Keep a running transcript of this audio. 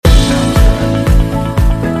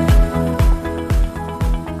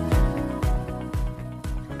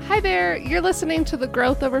there, you're listening to the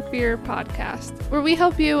Growth Over Fear podcast, where we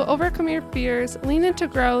help you overcome your fears, lean into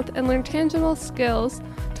growth, and learn tangible skills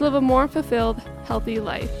to live a more fulfilled, healthy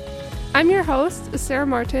life. I'm your host, Sarah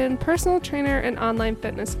Martin, personal trainer and online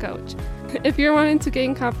fitness coach. If you're wanting to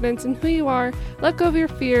gain confidence in who you are, let go of your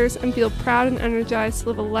fears, and feel proud and energized to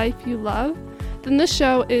live a life you love, then this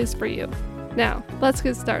show is for you. Now, let's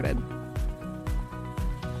get started.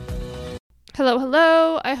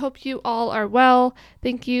 Hello. I hope you all are well.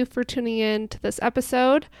 Thank you for tuning in to this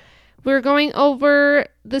episode.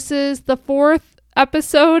 This is the fourth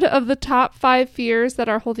episode of the top 5 fears that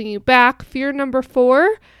are holding you back. Fear number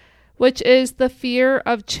 4, which is the fear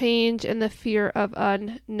of change and the fear of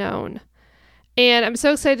unknown. And I'm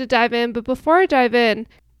so excited to dive in, but before I dive in,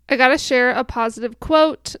 I gotta share a positive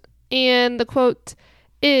quote, and the quote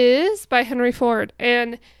is by Henry Ford,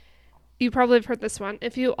 and you probably have heard this one.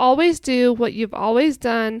 If you always do what you've always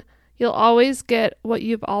done, you'll always get what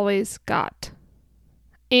you've always got.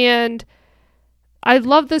 And I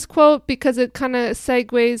love this quote because it kind of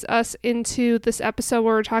segues us into this episode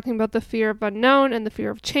where we're talking about the fear of unknown and the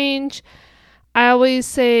fear of change. I always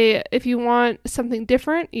say if you want something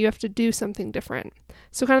different, you have to do something different.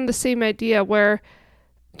 So kind of the same idea where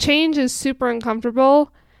change is super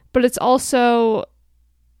uncomfortable, but it's also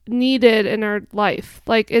needed in our life.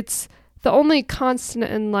 Like it's the only constant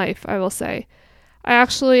in life, I will say. I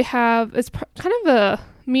actually have, it's kind of a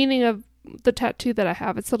meaning of the tattoo that I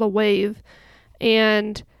have. It's a little wave,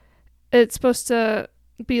 and it's supposed to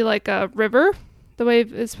be like a river. The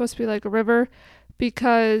wave is supposed to be like a river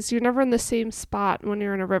because you're never in the same spot when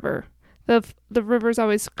you're in a river. The river's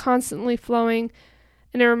always constantly flowing,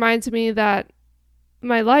 and it reminds me that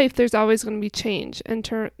my life, there's always going to be change, and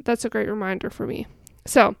that's a great reminder for me.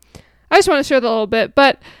 So I just want to share that a little bit,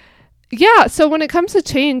 but yeah, so when it comes to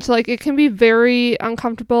change, like it can be very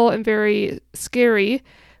uncomfortable and very scary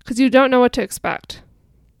because you don't know what to expect.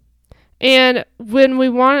 And when we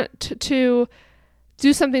want to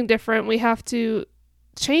do something different, we have to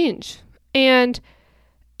change. And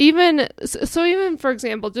even for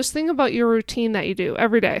example, just think about your routine that you do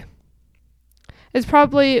every day. There's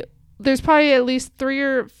probably at least 3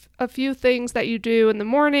 or a few things that you do in the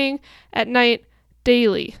morning, at night,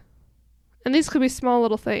 daily. And these could be small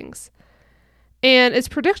little things. And it's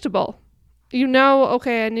predictable. You know,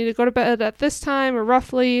 okay, I need to go to bed at this time, or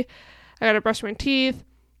roughly, I gotta brush my teeth,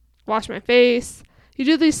 wash my face. You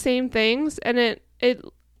do these same things, and it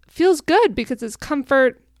feels good because it's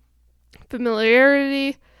comfort,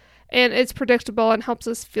 familiarity, and it's predictable and helps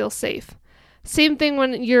us feel safe. Same thing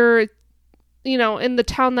when you're, in the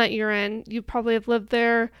town that you're in. You probably have lived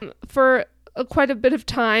there for quite a bit of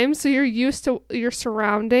time, so you're used to your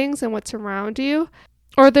surroundings and what's around you.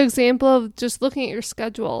 Or the example of just looking at your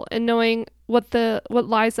schedule and knowing what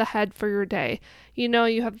lies ahead for your day. You know,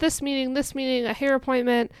 you have this meeting, a hair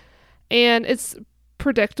appointment, and it's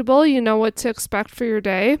predictable. You know what to expect for your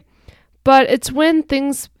day. But it's when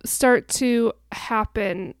things start to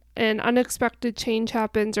happen and unexpected change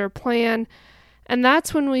happens or plan, and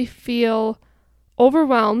that's when we feel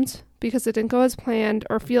overwhelmed because it didn't go as planned,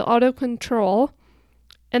 or feel out of control.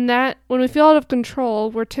 And that when we feel out of control,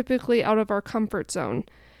 we're typically out of our comfort zone.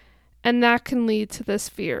 And that can lead to this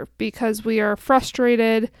fear because we are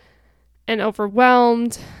frustrated and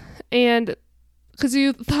overwhelmed, and because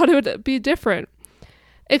you thought it would be different.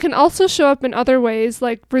 It can also show up in other ways,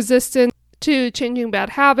 like resistance to changing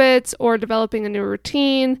bad habits or developing a new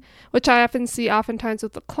routine, which I often see oftentimes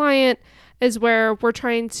with the client, is where we're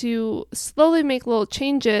trying to slowly make little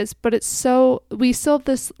changes, but we still have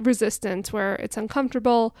this resistance where it's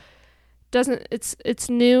uncomfortable, it's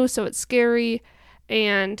new, so it's scary.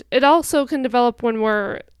 And it also can develop when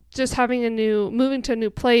we're just moving to a new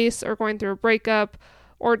place, or going through a breakup,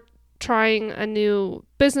 or trying a new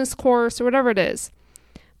business course, or whatever it is.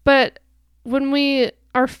 But when we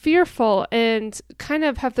are fearful and kind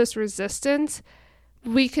of have this resistance,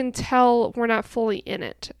 we can tell we're not fully in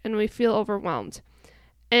it, and we feel overwhelmed.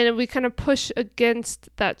 And we kind of push against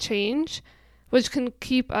that change, which can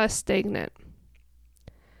keep us stagnant.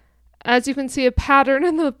 As you can see a pattern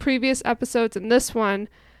in the previous episodes and this one,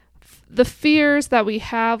 the fears that we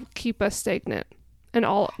have keep us stagnant,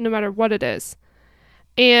 no matter what it is.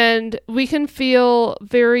 And we can feel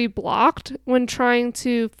very blocked when trying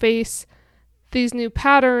to face these new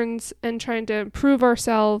patterns and trying to improve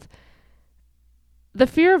ourselves. The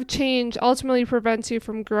fear of change ultimately prevents you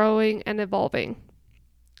from growing and evolving.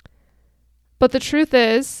 But the truth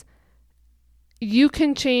is, you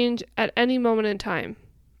can change at any moment in time.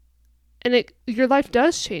 And your life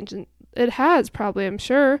does change, and it has probably, I'm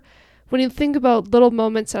sure, when you think about little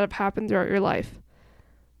moments that have happened throughout your life.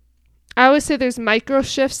 I always say there's micro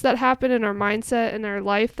shifts that happen in our mindset and our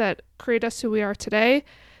life that create us who we are today.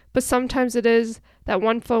 But sometimes it is that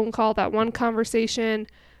one phone call, that one conversation,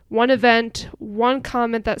 one event, one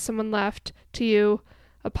comment that someone left to you,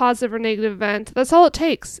 a positive or negative event. That's all it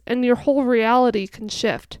takes. And your whole reality can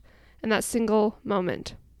shift in that single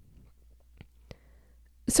moment.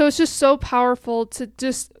 So it's just so powerful to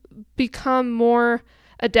just become more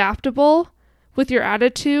adaptable with your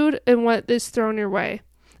attitude and what is thrown your way.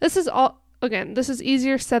 This is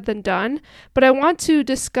easier said than done, but I want to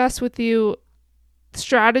discuss with you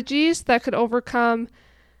strategies that could overcome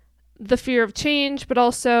the fear of change, but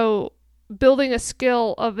also building a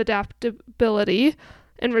skill of adaptability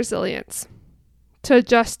and resilience to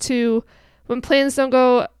adjust to when plans don't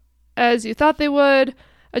go as you thought they would,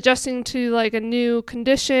 adjusting to like a new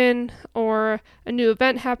condition or a new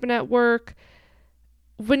event happen at work.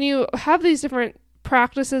 When you have these different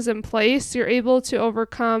practices in place, you're able to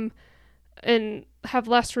overcome and have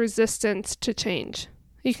less resistance to change.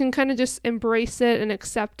 You can kind of just embrace it and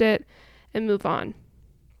accept it and move on.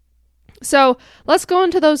 So let's go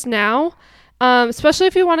into those now, especially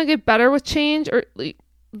if you want to get better with change, or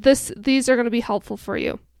these are going to be helpful for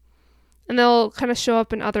you. And they'll kind of show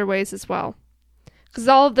up in other ways as well. Because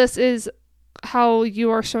all of this is how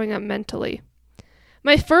you are showing up mentally.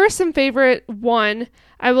 My first and favorite one,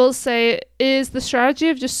 I will say, is the strategy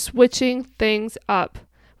of just switching things up.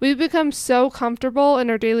 We've become so comfortable in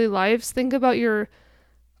our daily lives. Think about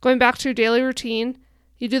going back to your daily routine.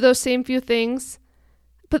 You do those same few things.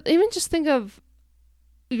 But even just think of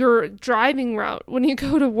your driving route when you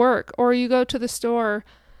go to work or you go to the store.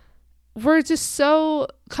 We're just so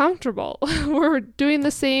comfortable. We're doing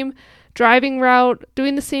the same driving route,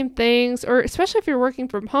 doing the same things, or especially if you're working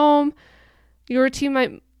from home, your routine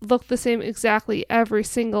might look the same exactly every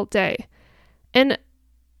single day. And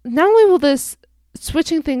not only will this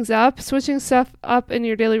switching stuff up in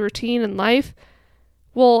your daily routine and life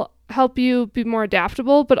will help you be more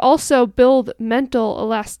adaptable, but also build mental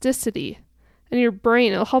elasticity in your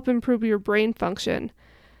brain. It'll help improve your brain function.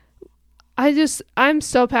 I'm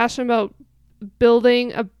so passionate about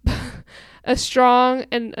building a strong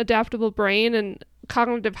and adaptable brain, and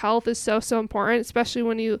cognitive health is so important, especially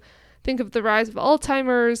when you think of the rise of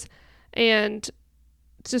Alzheimer's and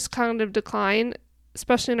just cognitive decline,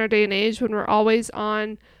 especially in our day and age when we're always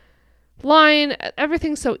online.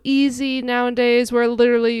 Everything's so easy nowadays where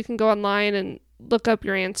literally you can go online and look up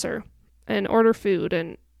your answer and order food,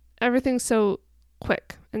 and everything's so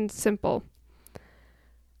quick and simple.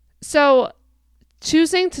 So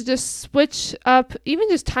choosing to just switch up even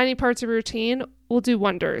just tiny parts of your routine will do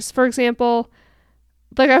wonders. For example,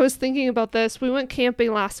 like I was thinking about this, we went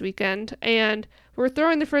camping last weekend and we were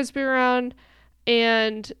throwing the Frisbee around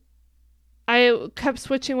and I kept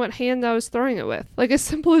switching what hand I was throwing it with. Like as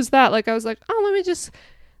simple as that. Like I was like, oh, let me just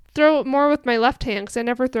throw it more with my left hand because I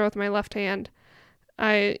never throw with my left hand.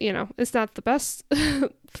 It's not the best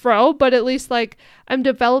throw, but at least like I'm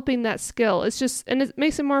developing that skill. It's just, and it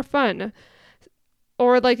makes it more fun.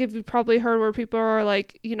 Or like if you've probably heard where people are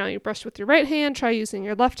like, you brush with your right hand, try using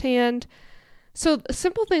your left hand. So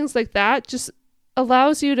simple things like that just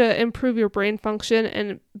allows you to improve your brain function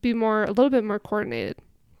and be a little bit more coordinated.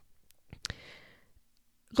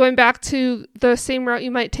 Going back to the same route you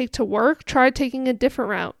might take to work, try taking a different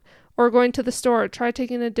route. Or going to the store, try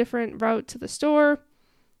taking a different route to the store.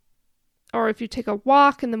 Or if you take a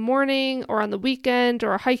walk in the morning or on the weekend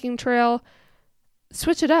or a hiking trail,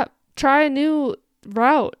 switch it up. Try a new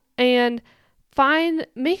route and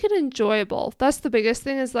make it enjoyable. That's the biggest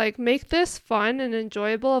thing, is like make this fun and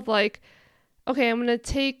enjoyable, of like, okay, I'm going to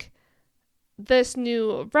take this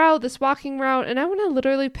new route, this walking route, and I want to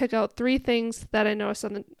literally pick out 3 things that I noticed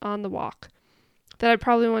on the walk that I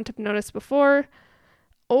probably wouldn't have noticed before.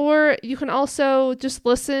 Or you can also just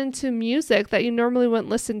listen to music that you normally wouldn't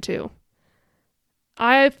listen to.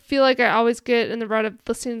 I feel like I always get in the rut of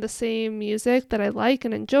listening to the same music that I like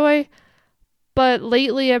and enjoy. But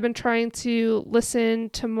lately I've been trying to listen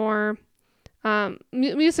to more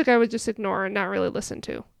music I would just ignore and not really listen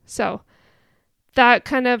to. So that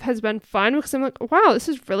kind of has been fun because I'm like, wow, this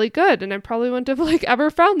is really good. And I probably wouldn't have ever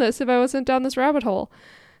found this if I wasn't down this rabbit hole.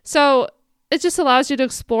 So it just allows you to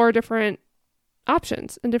explore different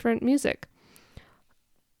options and different music.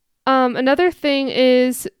 Another thing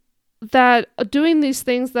is that doing these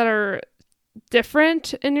things that are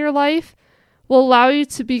different in your life will allow you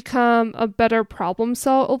to become a better problem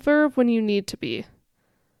solver when you need to be,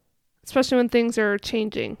 especially when things are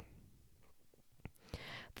changing.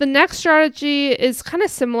 The next strategy is kind of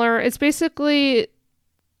similar. It's basically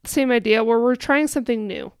the same idea where we're trying something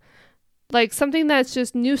new, like something that's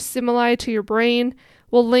just new stimuli to your brain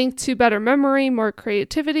will link to better memory, more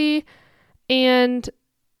creativity, and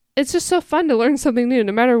it's just so fun to learn something new,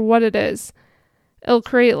 no matter what it is. It'll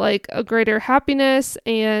create like a greater happiness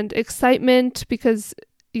and excitement because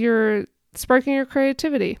you're sparking your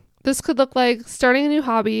creativity. This could look like starting a new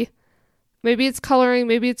hobby. Maybe it's coloring,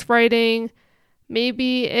 maybe it's writing,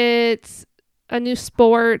 maybe it's a new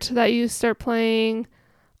sport that you start playing,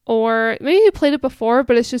 or maybe you played it before,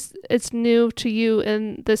 but it's new to you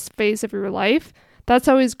in this phase of your life. That's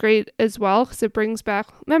always great as well because it brings back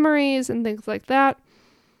memories and things like that.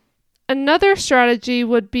 Another strategy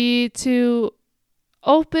would be to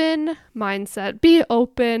open mindset. Be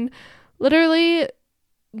open. Literally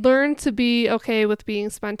learn to be okay with being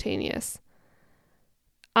spontaneous.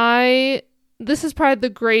 This is probably the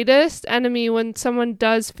greatest enemy when someone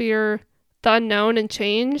does fear the unknown and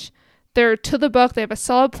change. They're to the book. They have a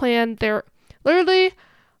solid plan. They're literally,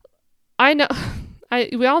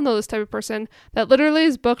 we all know this type of person that literally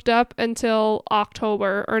is booked up until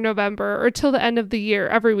October or November or till the end of the year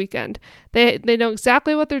every weekend. They know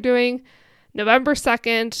exactly what they're doing November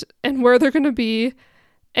 2nd and where they're going to be.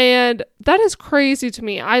 And that is crazy to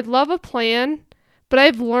me. I love a plan, but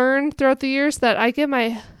I've learned throughout the years that I get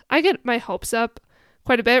my hopes up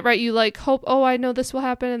quite a bit, right? You like hope, oh, I know this will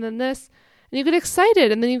happen and then this, and you get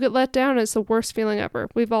excited and then you get let down. It's the worst feeling ever.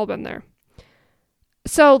 We've all been there.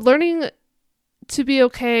 So learning to be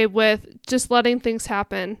okay with just letting things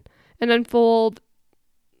happen and unfold,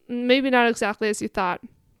 maybe not exactly as you thought.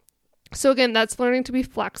 So again, that's learning to be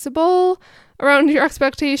flexible around your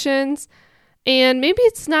expectations. And maybe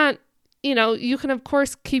it's not, you can of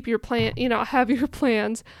course keep your plan, have your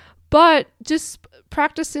plans, but just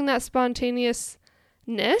practicing that spontaneousness,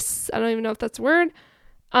 I don't even know if that's a word,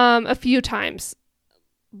 a few times,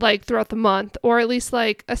 like throughout the month, or at least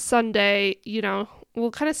like a Sunday,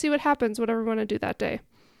 we'll kind of see what happens, whatever we want to do that day.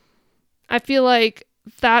 I feel like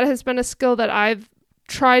that has been a skill that I've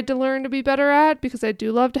tried to learn to be better at because I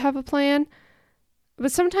do love to have a plan.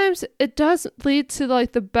 But sometimes it does lead to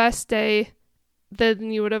like the best day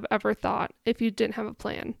than you would have ever thought if you didn't have a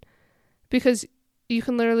plan. Because you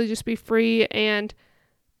can literally just be free and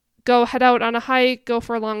go head out on a hike, go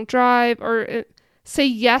for a long drive, or say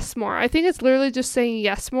yes more. I think it's literally just saying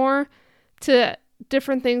yes more to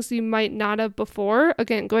different things you might not have before.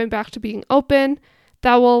 Again, going back to being open,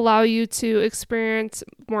 that will allow you to experience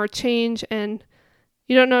more change and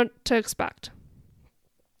you don't know what to expect.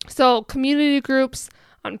 So community groups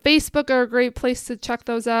on Facebook are a great place to check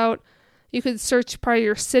those out. You could search probably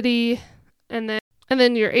your city and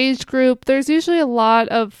then your age group. There's usually a lot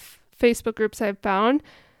of Facebook groups I've found,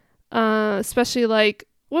 especially like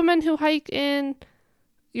women who hike in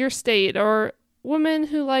your state or women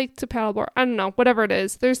who like to paddleboard. I don't know, whatever it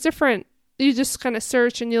is. There's different, you just kind of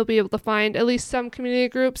search and you'll be able to find at least some community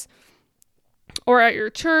groups, or at your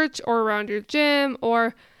church or around your gym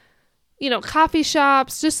or, coffee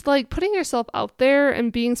shops. Just like putting yourself out there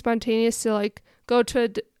and being spontaneous to like go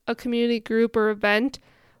to a community group or event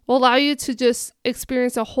will allow you to just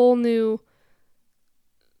experience a whole new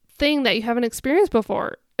thing that you haven't experienced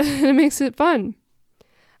before. It makes it fun.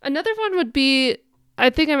 Another one would be, I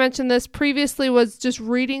think I mentioned this previously, was just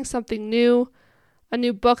reading something new, a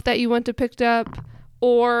new book that you went to pick up,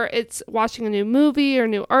 or it's watching a new movie or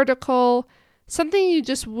new article, something you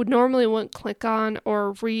just would normally wouldn't click on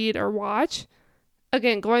or read or watch.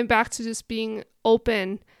 Again, going back to just being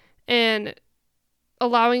open and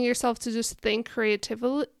allowing yourself to just think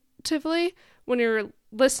creatively when you're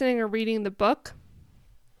listening or reading the book.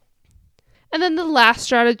 And then the last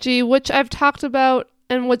strategy, which I've talked about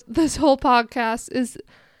and what this whole podcast is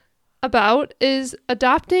about, is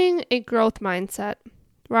adopting a growth mindset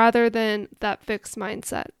rather than that fixed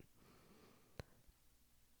mindset.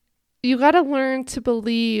 You got to learn to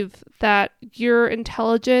believe that your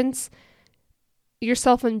intelligence,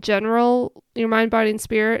 yourself in general, your mind, body, and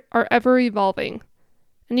spirit are ever evolving,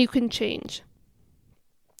 and you can change.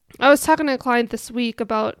 I was talking to a client this week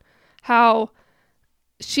about how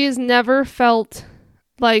she has never felt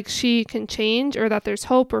like she can change or that there's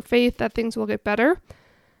hope or faith that things will get better.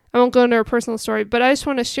 I won't go into her personal story, but I just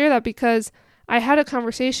want to share that because I had a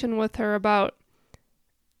conversation with her about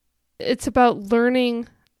it's about learning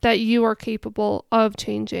that you are capable of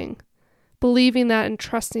changing, believing that and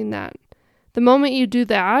trusting that. The moment you do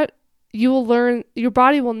that, you will learn, your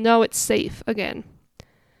body will know it's safe again.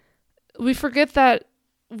 We forget that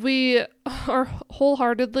we are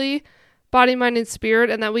wholeheartedly body, mind, and spirit,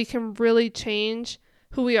 and that we can really change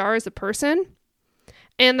who we are as a person.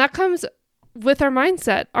 And that comes with our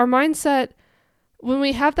mindset. Our mindset, when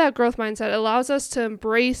we have that growth mindset, allows us to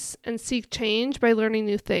embrace and seek change by learning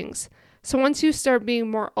new things. So once you start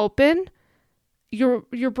being more open,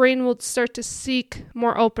 your brain will start to seek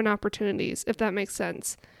more open opportunities, if that makes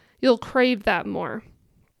sense. You'll crave that more.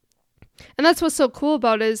 And that's what's so cool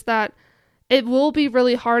about it, is that it will be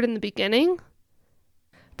really hard in the beginning,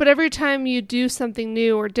 but every time you do something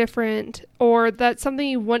new or different, or that's something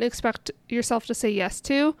you wouldn't expect yourself to say yes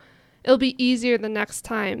to, it'll be easier the next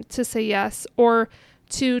time to say yes or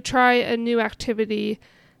to try a new activity.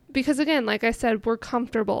 Because again, like I said, we're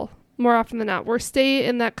comfortable more often than not. We're stay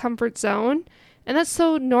in that comfort zone, and that's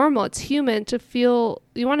so normal. It's human to feel,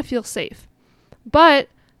 you want to feel safe. But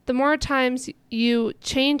the more times you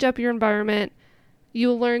change up your environment,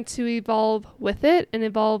 you'll learn to evolve with it and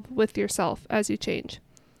evolve with yourself as you change.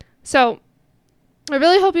 So I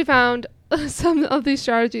really hope you found some of these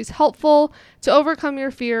strategies helpful to overcome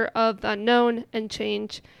your fear of the unknown and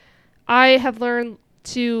change. I have learned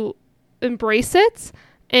to embrace it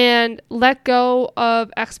and let go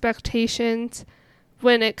of expectations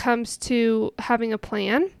when it comes to having a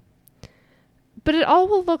plan. But it all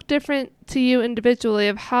will look different to you individually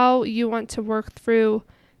of how you want to work through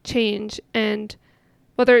change, and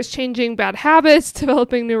whether it's changing bad habits,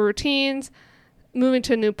 developing new routines, moving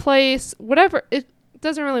to a new place, whatever. It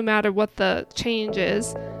doesn't really matter what the change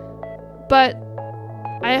is. But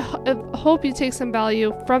I hope you take some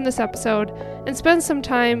value from this episode and spend some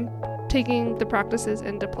time taking the practices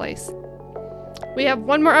into place. We have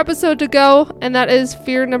one more episode to go, and that is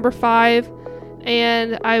fear number 5.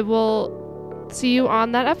 And I will see you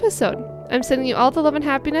on that episode. I'm sending you all the love and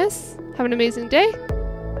happiness. Have an amazing day.